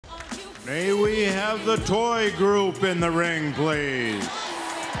May we have the toy group in the ring, please?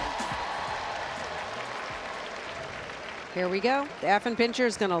 Here we go. The Affenpinscher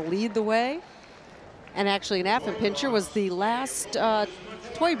is going to lead the way. And actually, an Affenpinscher was the last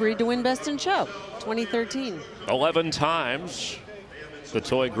toy breed to win Best in Show, 2013. 11 times the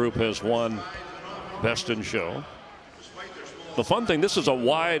toy group has won Best in Show. The fun thing, this is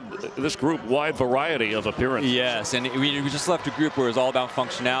this group wide variety of appearances. Yes, and we just left a group where it's all about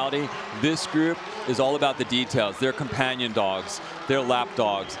functionality. This group is all about the details. They're companion dogs, they're lap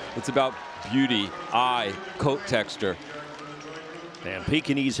dogs. It's about beauty, eye, coat texture. And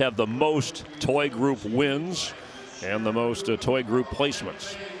Pekingese have the most toy group wins and the most toy group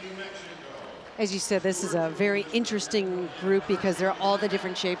placements. As you said, this is a very interesting group because they're all the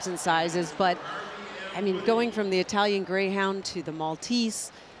different shapes and sizes, but I mean, going from the Italian Greyhound to the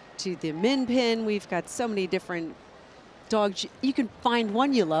Maltese to the Min Pin, we've got so many different dogs. You can find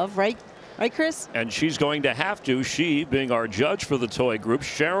one you love, right? Right, Chris? And she's going to have to, she being our judge for the toy group,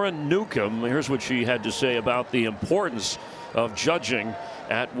 Sharon Newcomb. Here's what she had to say about the importance of judging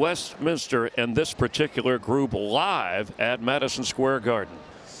at Westminster and this particular group live at Madison Square Garden.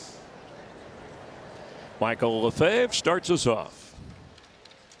 Michael Lefebvre starts us off.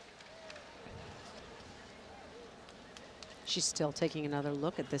 She's still taking another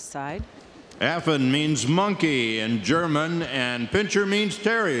look at this side. Affen means monkey in German, and Pinscher means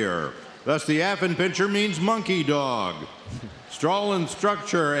terrier. Thus, the Affenpinscher means monkey dog. Strong in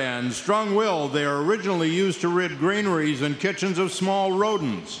structure and strong-willed, they are originally used to rid granaries and kitchens of small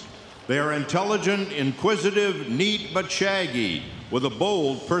rodents. They are intelligent, inquisitive, neat but shaggy, with a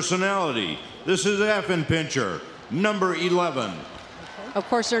bold personality. This is Affenpinscher, number 11. Of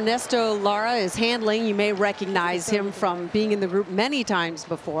course, Ernesto Lara is handling. You may recognize him from being in the group many times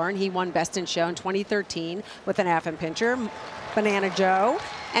before, and he won Best in Show in 2013 with an Affenpinscher, Banana Joe.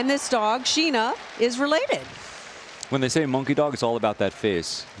 And this dog, Sheena, is related. When they say monkey dog, it's all about that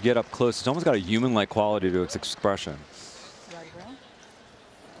face. You get up close, it's almost got a human-like quality to its expression.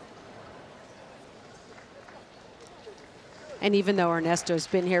 And even though Ernesto's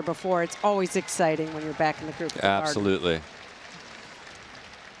been here before, it's always exciting when you're back in the group. Absolutely.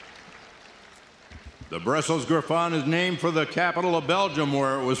 The Brussels Griffon is named for the capital of Belgium,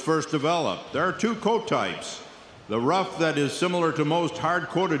 where it was first developed. There are two coat types. The rough that is similar to most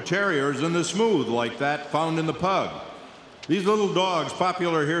hard-coated terriers, and the smooth like that found in the pug. These little dogs,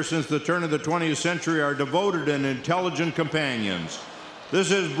 popular here since the turn of the 20th century, are devoted and intelligent companions.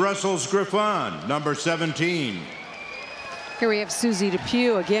 This is Brussels Griffon, number 17. Here we have Susie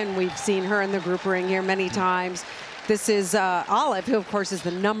Depew. Again, we've seen her in the group ring here many times. This is Olive, who of course is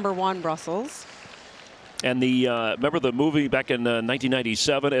the #1 Brussels. And the remember the movie back in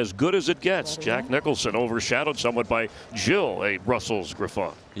 1997, As Good as It Gets? Jack Nicholson, overshadowed somewhat by Jill, a Brussels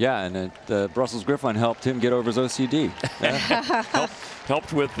Griffon. Yeah, and the Brussels Griffon helped him get over his OCD.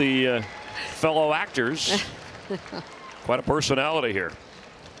 helped with the fellow actors. Quite a personality here.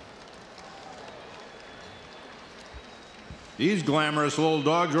 These glamorous little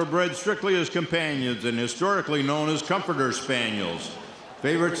dogs were bred strictly as companions and historically known as comforter spaniels.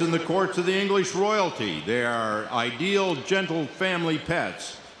 Favorites in the courts of the English royalty, they are ideal, gentle family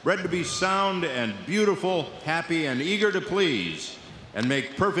pets, bred to be sound and beautiful, happy and eager to please, and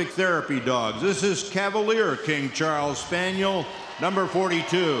make perfect therapy dogs. This is Cavalier King Charles Spaniel, number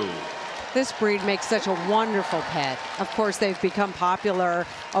 42. This breed makes such a wonderful pet. Of course, they've become popular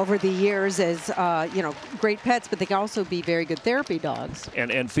over the years as you know, great pets, but they can also be very good therapy dogs.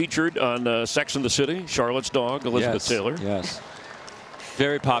 And featured on Sex and the City, Charlotte's dog, Elizabeth Taylor. Yes.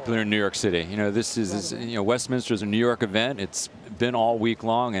 Very popular in New York City. You know, this is, you know, Westminster is a New York event. It's been all week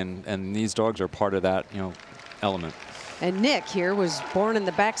long, and these dogs are part of that, you know, element. And Nick here was born in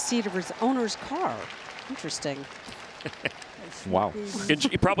the back seat of his owner's car. Interesting. Wow.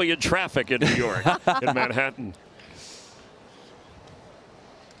 Probably in traffic in New York, in Manhattan.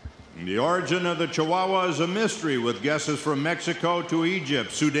 The origin of the Chihuahua is a mystery, with guesses from Mexico to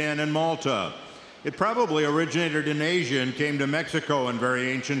Egypt, Sudan, and Malta. It probably originated in Asia and came to Mexico in very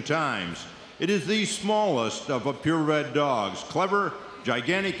ancient times. It is the smallest of purebred dogs, clever,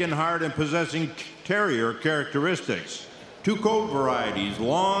 gigantic in heart, and possessing terrier characteristics. Two coat varieties,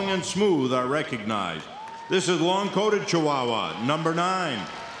 long and smooth, are recognized. This is long-coated Chihuahua, number 9.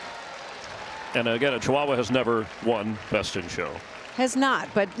 And again, a Chihuahua has never won Best in Show. Has not,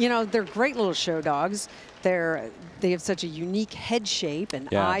 but you know, they're great little show dogs. They have such a unique head shape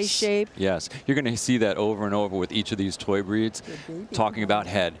and eye shape. Yes, you're going to see that over and over with each of these toy breeds, talking about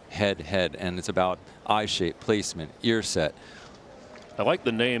head, and it's about eye shape, placement, ear set. I like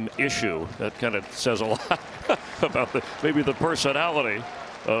the name Issue. That kind of says a lot about maybe the personality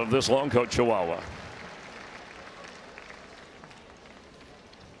of this long coat Chihuahua.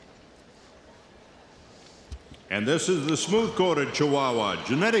 And this is the smooth-coated Chihuahua,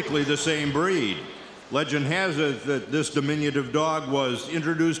 genetically the same breed. Legend has it that this diminutive dog was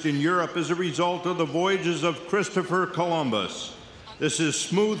introduced in Europe as a result of the voyages of Christopher Columbus. This is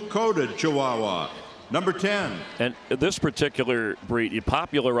smooth-coated Chihuahua, number 10. And this particular breed, you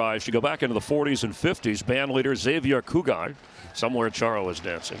popularized, you go back into the 40s and 50s, band leader Xavier Cugat, somewhere Charo was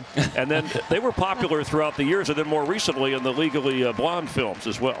dancing. And then they were popular throughout the years, and then more recently in the Legally Blonde films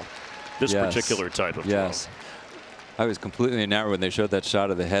as well. This particular type of dog. I was completely enamored when they showed that shot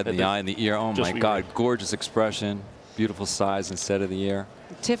of the head, and the eye, and the ear. Oh my God, gorgeous expression, beautiful size instead of the ear.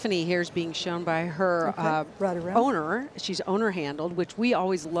 Tiffany here is being shown by her owner. She's owner handled, which we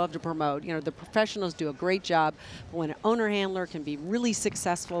always love to promote. You know, the professionals do a great job. But when an owner handler can be really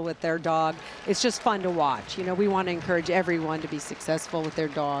successful with their dog, it's just fun to watch. You know, we want to encourage everyone to be successful with their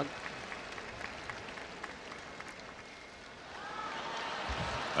dog.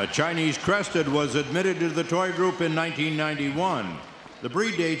 A Chinese Crested was admitted to the toy group in 1991. The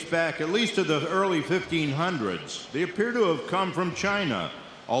breed dates back at least to the early 1500s. They appear to have come from China,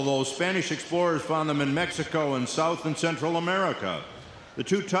 although Spanish explorers found them in Mexico and South and Central America. The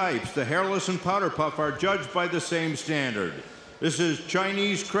two types, the hairless and powder puff, are judged by the same standard. This is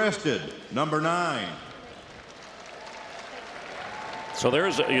Chinese Crested, number 9. So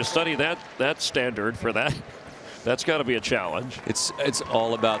there's you study that standard for that. That's got to be a challenge. It's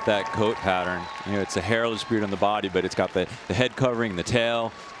all about that coat pattern. You know, it's a hairless breed on the body, but it's got the head covering, the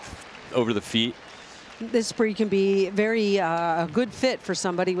tail, over the feet. This breed can be very a good fit for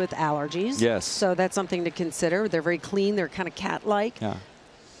somebody with allergies. Yes. So that's something to consider. They're very clean. They're kind of cat-like. Yeah.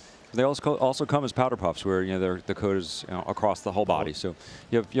 They also come as powder puffs, where the coat is across the whole body. So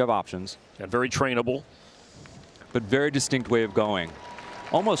you have options. And very trainable. But very distinct way of going.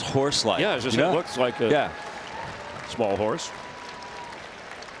 Almost horse-like. Yeah, it looks like a small horse.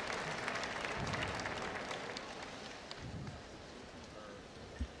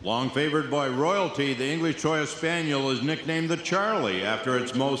 Long favored by royalty, the English Toy Spaniel is nicknamed the Charlie after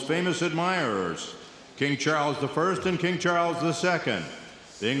its most famous admirers, King Charles I and King Charles II.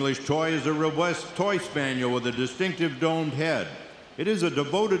 The English toy is a robust toy spaniel with a distinctive domed head. It is a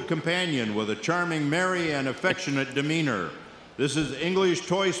devoted companion with a charming, merry, and affectionate demeanor. This is English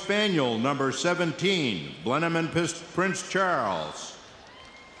Toy Spaniel number 17, Blenheim and Prince Charles.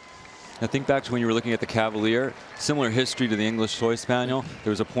 I think back to when you were looking at the Cavalier, similar history to the English Toy Spaniel. There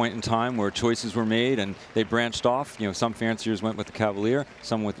was a point in time where choices were made and they branched off. You know, some fanciers went with the Cavalier,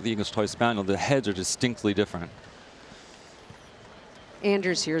 some with the English Toy Spaniel. The heads are distinctly different.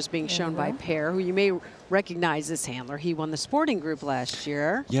 Anders here is being shown by Pear, who you may recognize this handler. He won the sporting group last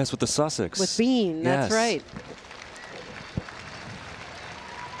year. Yes, with the Sussex. With Bean, that's right.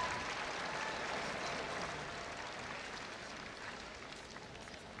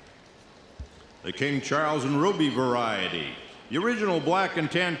 The King Charles and Ruby variety. The original black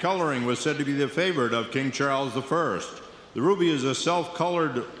and tan coloring was said to be the favorite of King Charles I. The Ruby is a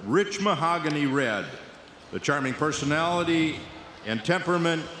self-colored, rich mahogany red. The charming personality and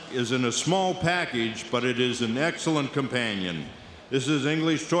temperament is in a small package, but it is an excellent companion. This is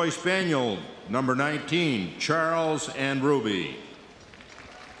English Toy Spaniel, number 19, Charles and Ruby.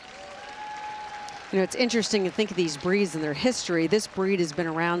 You know, it's interesting to think of these breeds and their history. This breed has been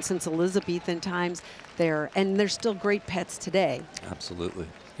around since Elizabethan times. And they're still great pets today. Absolutely.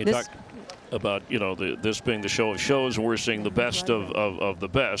 You talk about, this being the show of shows, and we're seeing the best of the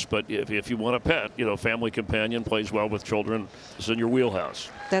best. But if you want a pet, family companion, plays well with children, is in your wheelhouse.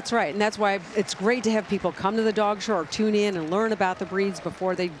 That's right. And that's why it's great to have people come to the dog show or tune in and learn about the breeds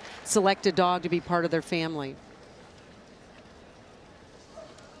before they select a dog to be part of their family.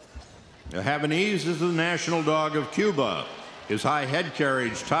 The Havanese is the national dog of Cuba. His high head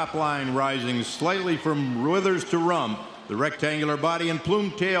carriage, top line rising slightly from withers to rump, the rectangular body and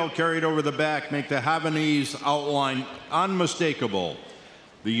plumed tail carried over the back make the Havanese outline unmistakable.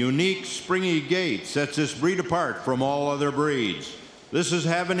 The unique springy gait sets this breed apart from all other breeds. This is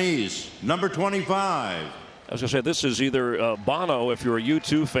Havanese, number 25. I was going to say, this is either Bono if you're a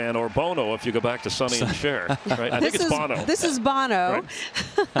U2 fan, or Bono if you go back to Sonny and Cher. Right? I think it's Bono. This is Bono.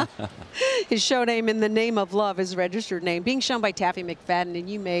 Right? His show name, In the Name of Love, his registered name, being shown by Taffy McFadden. And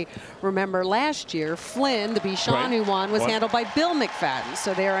you may remember last year, Flynn, the Bichon who won, was handled by Bill McFadden.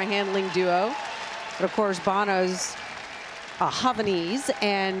 So they're a handling duo. But of course, Bono's Havanese,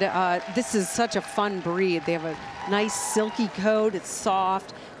 and this is such a fun breed. They have a nice silky coat. It's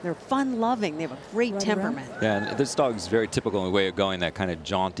soft. They're fun-loving. They have a great temperament. Yeah, and this dog is very typical in the way of going, that kind of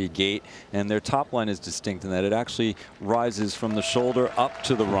jaunty gait. And their top line is distinct in that it actually rises from the shoulder up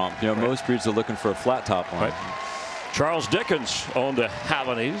to the rump. You know, most breeds are looking for a flat top line. Right. Charles Dickens owned a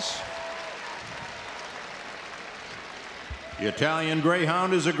Havanese. The Italian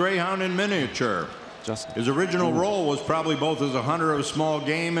Greyhound is a greyhound in miniature. His original role was probably both as a hunter of small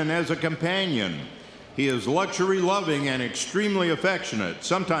game and as a companion. He is luxury-loving and extremely affectionate,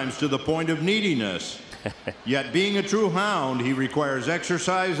 sometimes to the point of neediness. Yet being a true hound, he requires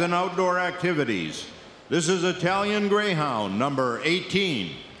exercise and outdoor activities. This is Italian Greyhound, number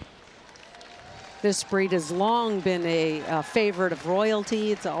 18. This breed has long been a favorite of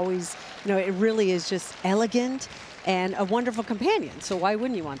royalty. It's always, you know, it really is just elegant and a wonderful companion. So why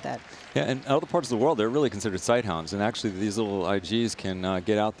wouldn't you want that? Yeah, and in other parts of the world, they're really considered sight hounds. And actually, these little IGs can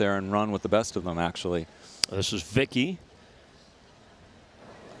get out there and run with the best of them, actually. This is Vicky.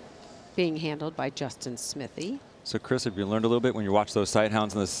 Being handled by Justin Smithy. So, Chris, have you learned a little bit when you watch those sight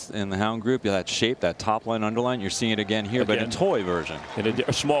hounds in the hound group? Yeah, that shape, that top line, underline, you're seeing it again here, but in a toy version. In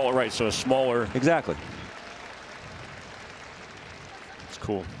a smaller, right, so a smaller. Exactly. It's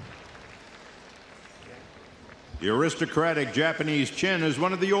cool. The aristocratic Japanese Chin is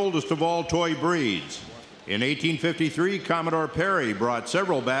one of the oldest of all toy breeds. In 1853, Commodore Perry brought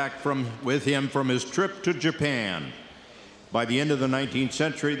several back with him from his trip to Japan. By the end of the 19th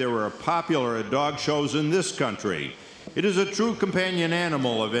century, they were popular at dog shows in this country. It is a true companion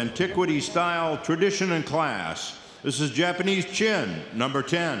animal of antiquity, style, tradition, and class. This is Japanese Chin, number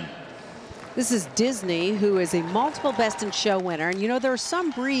 10. This is Disney, who is a multiple Best in Show winner. And you know, there are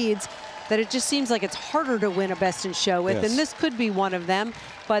some breeds that it just seems like it's harder to win a Best in Show with, and this could be one of them.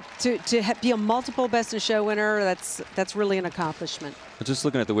 But to be a multiple Best in Show winner, that's really an accomplishment. But just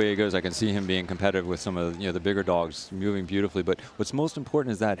looking at the way he goes, I can see him being competitive with some of the bigger dogs, moving beautifully. But what's most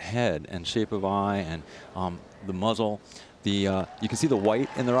important is that head and shape of eye and the muzzle. You can see the white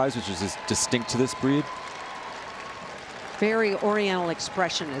in their eyes, which is distinct to this breed. Very Oriental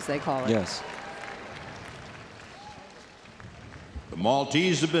expression, as they call it. Yes. The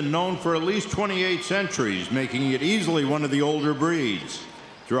Maltese have been known for at least 28 centuries, making it easily one of the older breeds.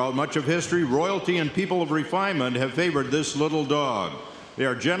 Throughout much of history, royalty and people of refinement have favored this little dog. They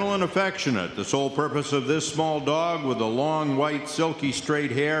are gentle and affectionate. The sole purpose of this small dog with the long, white, silky,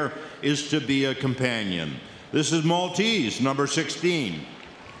 straight hair is to be a companion. This is Maltese, number 16.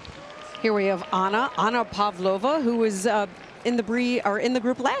 Here we have Anna Pavlova, who was in the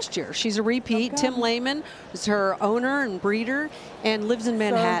group last year. She's a repeat. Tim Lehman is her owner and breeder and lives in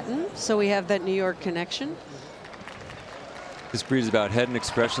Manhattan. So we have that New York connection. This breed is about head and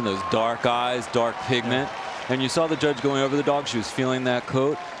expression, those dark eyes, dark pigment. And you saw the judge going over the dog. She was feeling that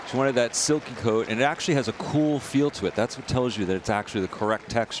coat. She wanted that silky coat, and it actually has a cool feel to it. That's what tells you that it's actually the correct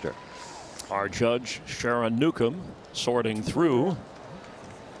texture. Our judge, Sharon Newcomb, sorting through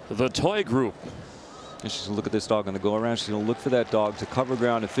the toy group. And she's going to look at this dog on the go-around. She's going to look for that dog to cover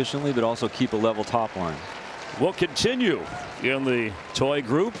ground efficiently, but also keep a level top line. We'll continue in the toy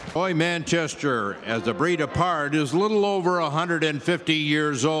group. Toy Manchester, as a breed apart, is little over 150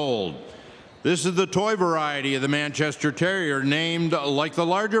 years old. This is the toy variety of the Manchester Terrier, named like the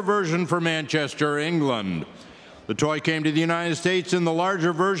larger version for Manchester, England. The toy came to the United States in the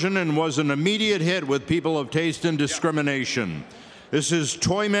larger version and was an immediate hit with people of taste and discrimination. This is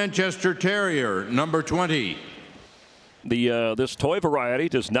Toy Manchester Terrier, number 20. This toy variety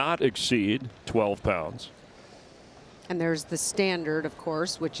does not exceed 12 pounds. And there's the standard, of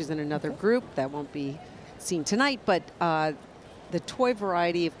course, which is in another group that won't be seen tonight. But the toy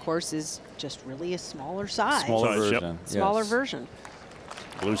variety, of course, is just really a smaller size. Smaller version. Yep. Smaller version.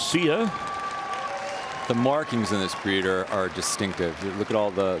 Lucia. The markings in this breed are distinctive. You look at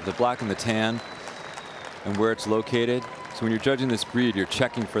all the black and the tan and where it's located. So when you're judging this breed, you're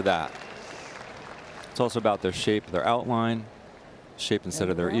checking for that. It's also about their shape, their outline, shape instead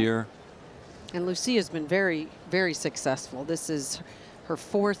of their ear. And Lucia's been very, very successful. This is her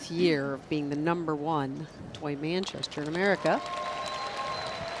 4th year of being the #1 Toy Manchester in America.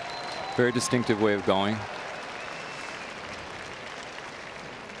 Very distinctive way of going.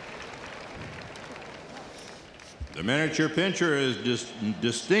 The miniature pincher is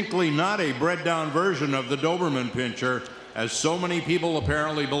distinctly not a bred-down version of the Doberman pincher, as so many people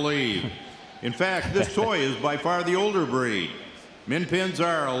apparently believe. In fact, this toy is by far the older breed. Min Pins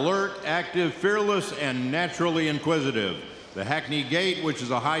are alert, active, fearless, and naturally inquisitive. The Hackney gait, which is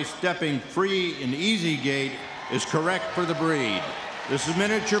a high-stepping, free, and easy gait, is correct for the breed. This is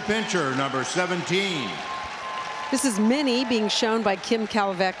miniature pincher number 17. This is Minnie being shown by Kim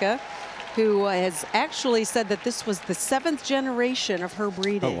Kalveka, who has actually said that this was the 7th generation of her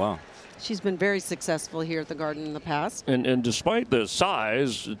breeding. Oh, wow. She's been very successful here at the garden in the past. And despite the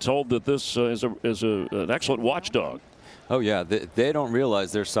size, told that this is an excellent watchdog. Oh, yeah. They don't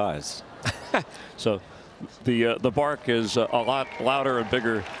realize their size. So the bark is a lot louder and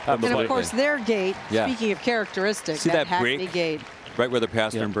bigger than the And bite. of course, their gait, Yeah. speaking of characteristics, See that Hackney break? gait. Right where the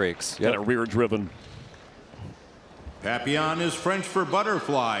pastern breaks. Kind Yep. of rear-driven. Papillon is French for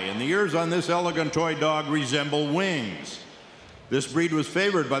butterfly, and the ears on this elegant toy dog resemble wings. This breed was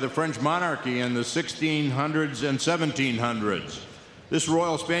favored by the French monarchy in the 1600s and 1700s. This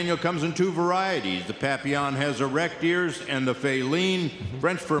Royal Spaniel comes in 2 varieties. The Papillon has erect ears, and the Feline,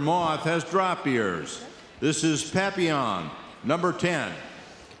 French for moth, has drop ears. This is Papillon, number 10.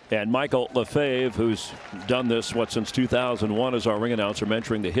 And Michael Lefebvre, who's done this since 2001, is our ring announcer,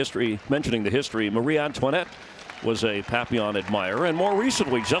 mentioning the history. Marie Antoinette was a Papillon admirer, and more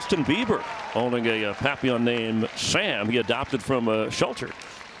recently, Justin Bieber owning a Papillon named Sam. He adopted from a shelter.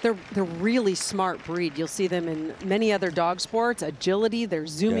 They're really smart breed. You'll see them in many other dog sports. Agility, they're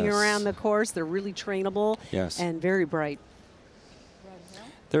zooming Yes. around the course. They're really trainable and very bright.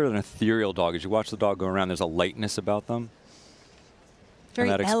 They're an ethereal dog. As you watch the dog go around, there's a lightness about them. Very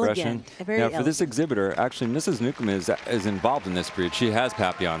and that elegant. expression. Very now, for this elegant. exhibitor, actually, Mrs. Newcomb is involved in this breed. She has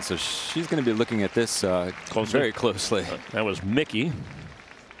Papillon, so she's going to be looking at this very closely. That was Mickey.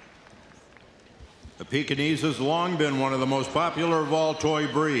 The Pekingese has long been one of the most popular of all toy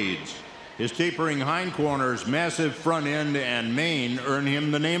breeds. His tapering hindquarters, massive front end, and mane earn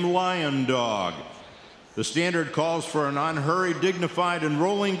him the name Lion Dog. The standard calls for an unhurried, dignified, and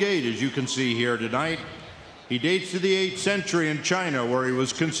rolling gait, as you can see here tonight. He dates to the 8th century in China, where he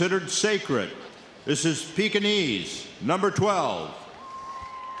was considered sacred. This is Pekingese, number 12.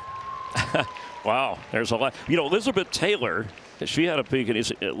 Wow, there's a lot. You know, Elizabeth Taylor, she had a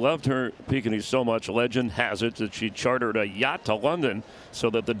Pekingese, loved her Pekingese so much, legend has it, that she chartered a yacht to London so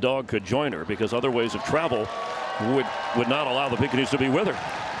that the dog could join her, because other ways of travel would not allow the Pekingese to be with her.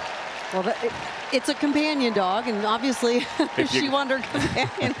 Well, it's a companion dog, and obviously she wanted her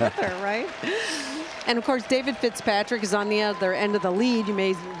companion with her, right? And of course, David Fitzpatrick is on the other end of the lead. You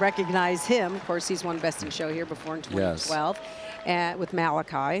may recognize him. Of course, he's won Best in Show here before in 2012 with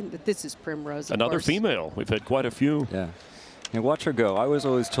Malachi. This is Primrose. Another female. We've had quite a few. Yeah. And watch her go. I was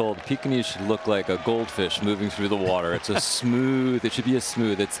always told Pekingese should look like a goldfish moving through the water. It's a smooth. It should be a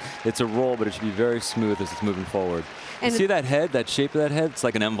smooth. It's a roll, but it should be very smooth as it's moving forward. And you see that head, that shape of that head? It's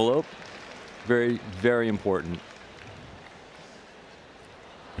like an envelope. Very, very important.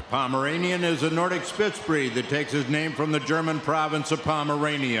 Pomeranian is a Nordic Spitz breed that takes its name from the German province of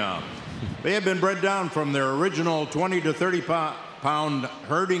Pomerania. They have been bred down from their original 20 to 30 pound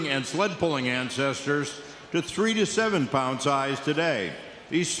herding and sled pulling ancestors to 3 to 7 pound size today.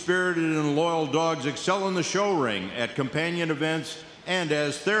 These spirited and loyal dogs excel in the show ring, at companion events, and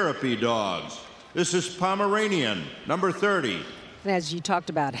as therapy dogs. This is Pomeranian, number 30. And as you talked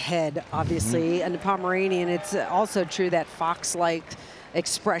about head, obviously, and the Pomeranian, it's also true that fox-like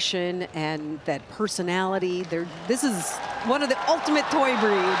expression and that personality. This is one of the ultimate toy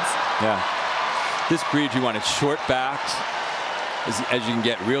breeds. Yeah. This breed, you want it short backed, as you can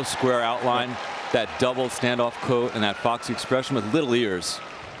get real square outline, that double standoff coat, and that foxy expression with little ears.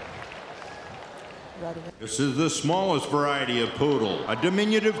 This is the smallest variety of poodle, a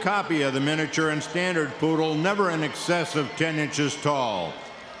diminutive copy of the miniature and standard poodle, never in excess of 10 inches tall.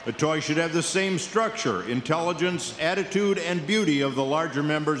 The toy should have the same structure, intelligence, attitude, and beauty of the larger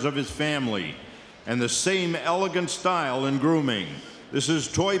members of his family, and the same elegant style in grooming. This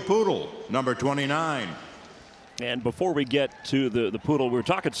is Toy Poodle, number 29. And before we get to the poodle, we're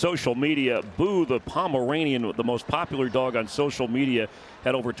talking social media. Boo, the Pomeranian, the most popular dog on social media,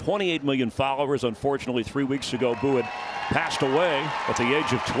 had over 28 million followers. Unfortunately, 3 weeks ago, Boo had passed away at the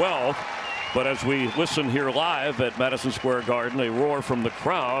age of 12. But as we listen here live at Madison Square Garden, a roar from the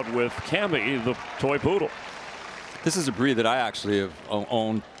crowd with Cammy, the toy poodle. This is a breed that I actually have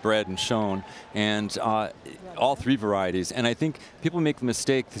owned, bred, and shown, and all 3 varieties. And I think people make the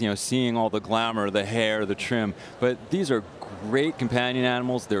mistake, seeing all the glamour, the hair, the trim. But these are great companion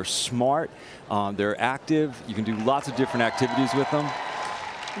animals. They're smart. They're active. You can do lots of different activities with them.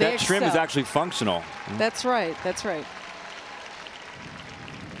 That trim is actually functional. That's right. That's right.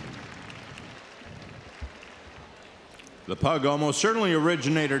 The pug almost certainly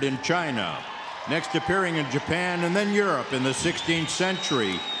originated in China. Next appearing in Japan and then Europe in the 16th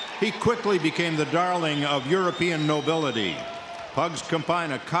century, he quickly became the darling of European nobility. Pugs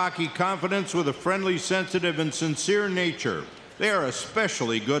combine a cocky confidence with a friendly, sensitive, and sincere nature. They are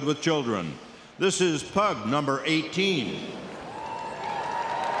especially good with children. This is Pug number 18.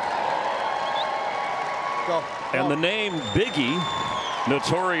 Go. And the name Biggie,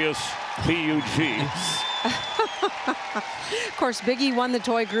 notorious P-U-G. Of course, Biggie won the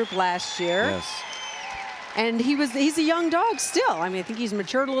toy group last year. Yes. And he's a young dog still. I mean, I think he's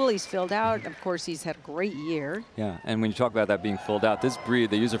matured a little. He's filled out. Of course, he's had a great year. Yeah, and when you talk about that being filled out, this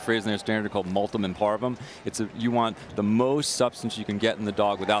breed, they use a phrase in their standard called multum and parvum. You want the most substance you can get in the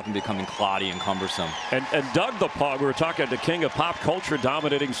dog without them becoming cloddy and cumbersome. And Doug the Pug, we're talking to king of pop culture,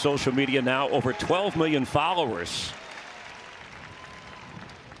 dominating social media now, over 12 million followers.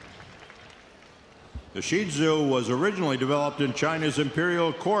 The Shih Tzu was originally developed in China's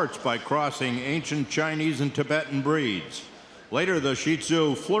imperial courts by crossing ancient Chinese and Tibetan breeds. Later, the Shih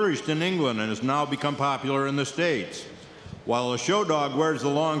Tzu flourished in England and has now become popular in the States. While a show dog wears the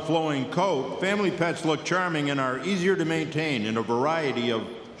long flowing coat, family pets look charming and are easier to maintain in a variety of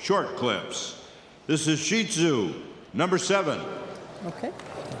short clips. This is Shih Tzu, number 7. Okay.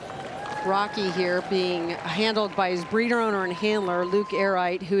 Rocky here being handled by his breeder owner and handler, Luke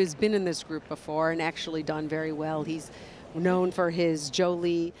Airite, who has been in this group before and actually done very well. He's known for his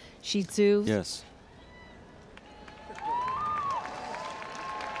Jolie Shih Tzu. Yes.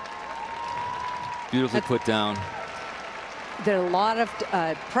 Beautifully put down. There are a lot of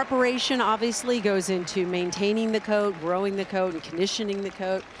preparation, obviously, goes into maintaining the coat, growing the coat, and conditioning the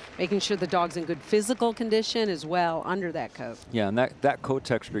coat, making sure the dog's in good physical condition as well under that coat. Yeah, and that coat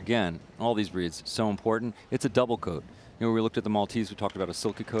texture, again, all these breeds, so important. It's a double coat. You know, we looked at the Maltese, we talked about a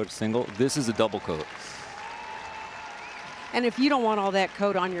silky coat, single. This is a double coat. And if you don't want all that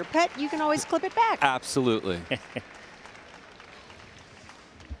coat on your pet, you can always clip it back. Absolutely.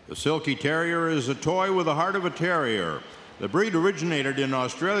 The Silky Terrier is a toy with the heart of a terrier. The breed originated in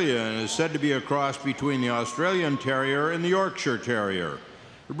Australia and is said to be a cross between the Australian Terrier and the Yorkshire Terrier.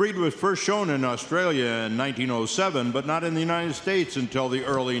 The breed was first shown in Australia in 1907, but not in the United States until the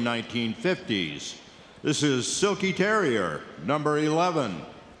early 1950s. This is Silky Terrier, number 11.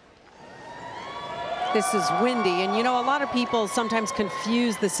 This is Windy, and you know, a lot of people sometimes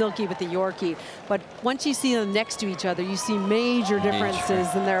confuse the Silky with the Yorkie, but once you see them next to each other, you see major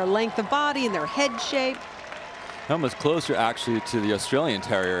differences in their length of body and their head shape. Almost closer, actually, to the Australian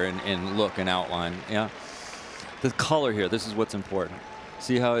Terrier in look and outline. Yeah. The color here, this is what's important.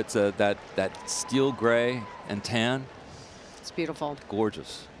 See how it's that steel gray and tan? It's beautiful.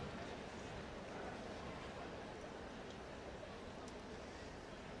 Gorgeous.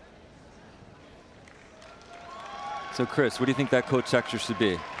 So, Chris, what do you think that coat texture should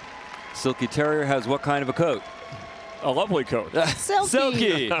be? Silky Terrier has what kind of a coat? A lovely coat.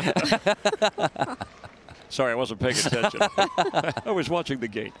 Silky. Silky. Sorry, I wasn't paying attention. I was watching the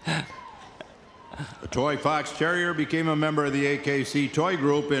gate. The Toy Fox Terrier became a member of the AKC Toy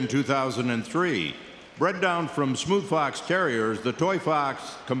Group in 2003. Bred down from Smooth Fox Terriers, the Toy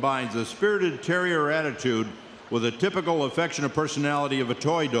Fox combines a spirited terrier attitude with a typical affectionate personality of a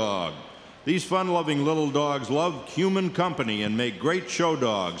toy dog. These fun-loving little dogs love human company and make great show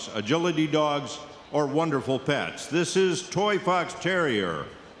dogs, agility dogs, or wonderful pets. This is Toy Fox Terrier,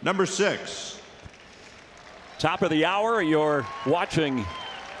 number 6. Top of the hour, you're watching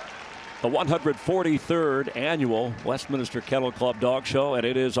the 143rd annual Westminster Kennel Club Dog Show, and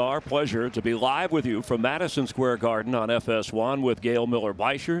it is our pleasure to be live with you from Madison Square Garden on FS1 with Gail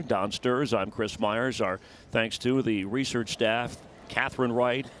Miller-Beischer, Don Sturz. I'm Chris Myers. Our thanks to the research staff, Catherine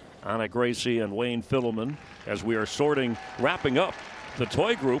Wright, Anna Gracie, and Wayne Fiddleman, as we are wrapping up the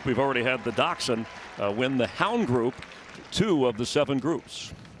toy group. We've already had the Dachshund win the Hound group, 2 of the 7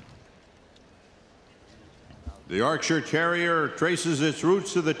 groups. The Yorkshire Terrier traces its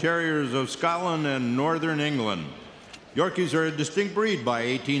roots to the Terriers of Scotland and Northern England. Yorkies are a distinct breed by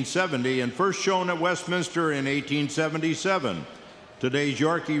 1870 and first shown at Westminster in 1877. Today's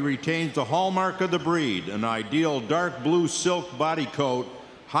Yorkie retains the hallmark of the breed, an ideal dark blue silk body coat,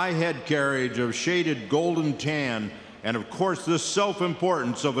 high head carriage of shaded golden tan, and of course the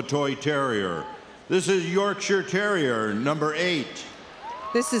self-importance of a toy terrier. This is Yorkshire Terrier, number 8.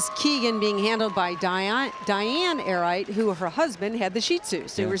 This is Keegan being handled by Diane Airite, who her husband had the Shih Tzu.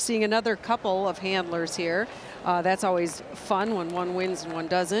 So we're seeing another couple of handlers here. That's always fun when one wins and one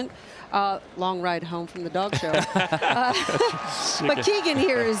doesn't. Long ride home from the dog show. But Keegan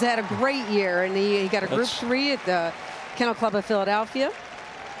here has had a great year, and he got a Group 3 at the Kennel Club of Philadelphia.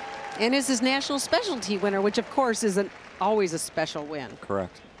 And is his national specialty winner, which of course is always a special win.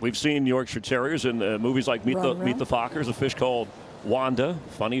 Correct. We've seen Yorkshire Terriers in movies like Meet the Fockers, a fish called Wanda,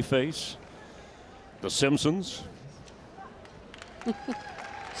 Funny Face, The Simpsons.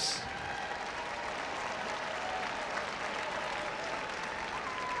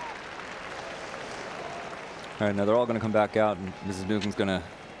 All right, now they're all going to come back out, and Mrs. Newcomb's going to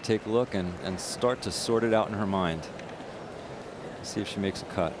take a look and start to sort it out in her mind. See if she makes a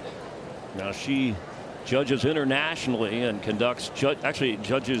cut. Now she judges internationally and conducts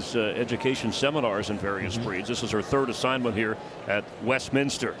judges education seminars in various breeds. This is her third assignment here at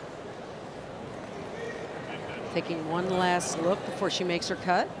Westminster. Taking one last look before she makes her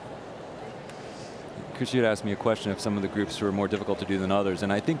cut. Chris, you had asked me a question of some of the groups who are more difficult to do than others,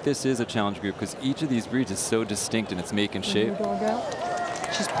 and I think this is a challenge group because each of these breeds is so distinct in its make and shape.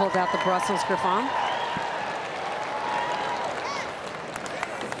 She's pulled out the Brussels Griffon.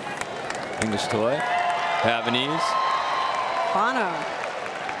 English toy, Havanese, Bono,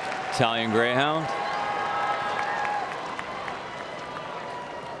 Italian Greyhound,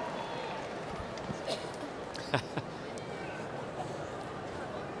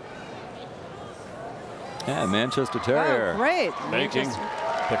 yeah, Manchester Terrier. Oh, great. Making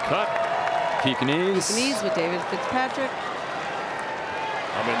the cut. Pekingese. Pekingese with David Fitzpatrick.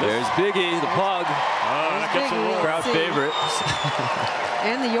 There's Biggie, the pug. That gets a roll. Crowd favorite.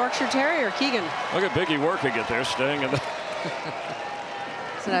 And the Yorkshire Terrier, Keegan. Look at Biggie working it there, staying in the.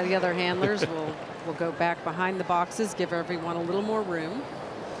 So now the other handlers will go back behind the boxes, give everyone a little more room.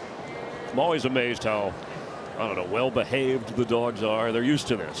 I'm always amazed how, I don't know, well behaved the dogs are. They're used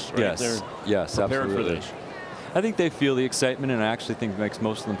to this, right? Yes, They're yes, prepared absolutely. for this. I think they feel the excitement, and I actually think it makes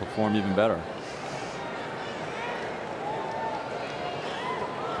most of them perform even better.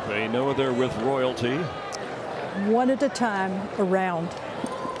 They know they're with royalty. One at a time around.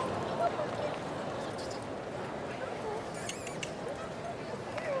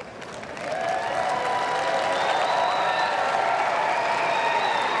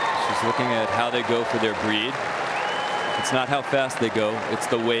 She's looking at how they go for their breed. It's not how fast they go, it's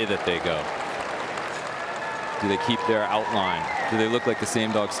the way that they go. Do they keep their outline? Do they look like the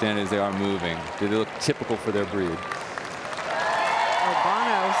same dog standing as they are moving? Do they look typical for their breed?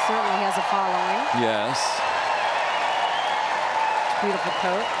 Bono certainly has a following. Yes. Beautiful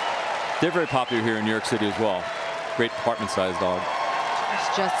coat. They're very popular here in New York City as well. Great apartment-sized dog. There's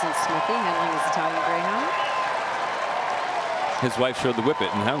Justin Smithy handling his Italian Greyhound. His wife showed the whippet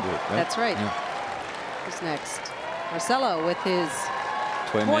in Hound Group, right? That's right. Yeah. Who's next? Marcelo with his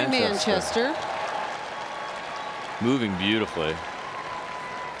Toy Toy Manchester. Moving beautifully.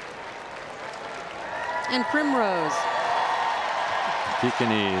 And Primrose.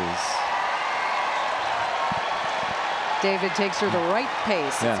 Pekingese. David takes her the right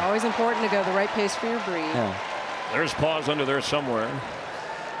pace. Yeah. It's always important to go the right pace for your breed. Yeah. There's paws under there somewhere.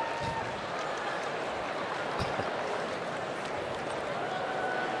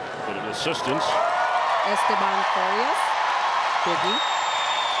 Bit of assistance. Esteban Farias. Biggie.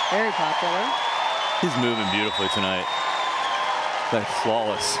 Very popular. He's moving beautifully tonight. Like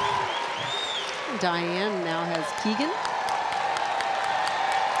flawless. Diane now has Keegan.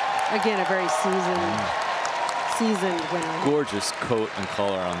 Again, a very seasoned winner. Gorgeous coat and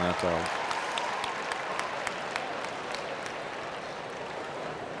color on that dog.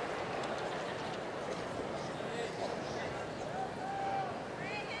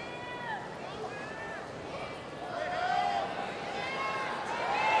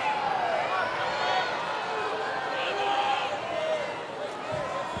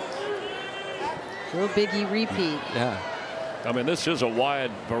 Little Biggie repeat. Yeah. I mean, this is a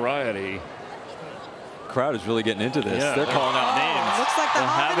wide variety. Crowd is really getting into this. Yeah. They're calling out names. Looks like the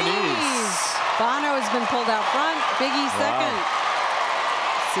Havanese. Havanese. Bono has been pulled out front. Biggie second.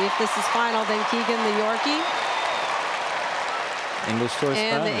 See if this is final. Then Keegan the Yorkie. English toy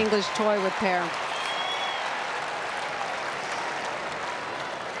And the English toy with pair.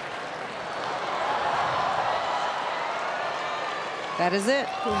 That is it.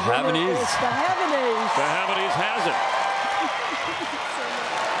 Havanese. It's the Havanese. The Havanese has it.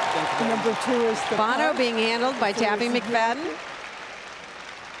 Number 2 is the Bono pug. being handled by Tabby McFadden.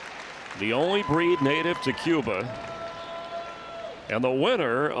 The only breed native to Cuba. And the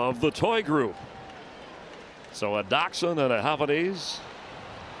winner of the toy group. So a Dachshund and a Havanese.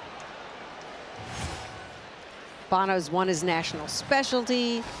 Bono's won his national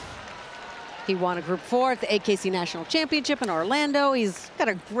specialty. He won a Group 4 at the AKC National Championship in Orlando. He's got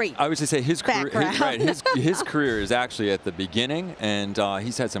a great I would just say his career, background. his career is actually at the beginning, and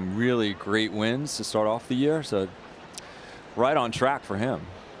he's had some really great wins to start off the year. So right on track for him.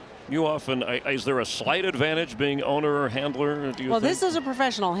 You often, is there a slight advantage being owner or handler? Do you Well, think? this is a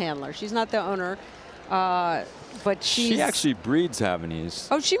professional handler. She's not the owner, but she's... She actually breeds Havanese.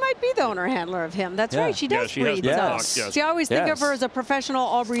 Oh, she might be the owner handler of him. That's Yeah. right. She Yeah, does she has breed. been So- talked, yes. See, I always think of her Yes. as a professional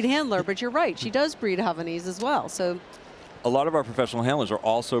all-breed handler, but you're right. She does breed Havanese as well. So A lot of our professional handlers are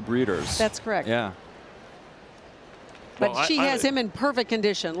also breeders. that's correct. Yeah. But Well, she has him in perfect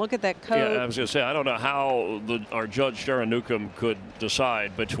condition. Look at that coat. Yeah, I was going to say, I don't know how our judge, Sharon Newcomb, could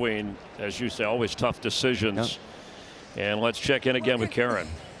decide between, as you say, always tough decisions. Yep. And let's check in again with Karen.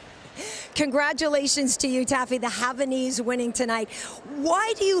 Congratulations to you, Taffy, the Havanese winning tonight.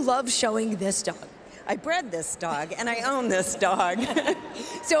 Why do you love showing this dog? I bred this dog, and I own this dog.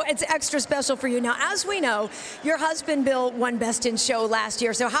 So it's extra special for you. Now, as we know, your husband, Bill, won Best in Show last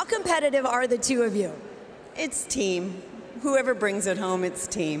year. So how competitive are the two of you? It's team. Whoever brings it home, it's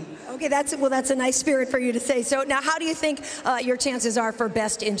team. Okay, that's a nice spirit for you to say. So now how do you think your chances are for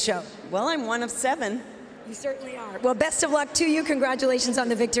Best in Show? Well, I'm one of 7. You certainly are. Well, best of luck to you. Congratulations on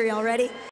the victory already.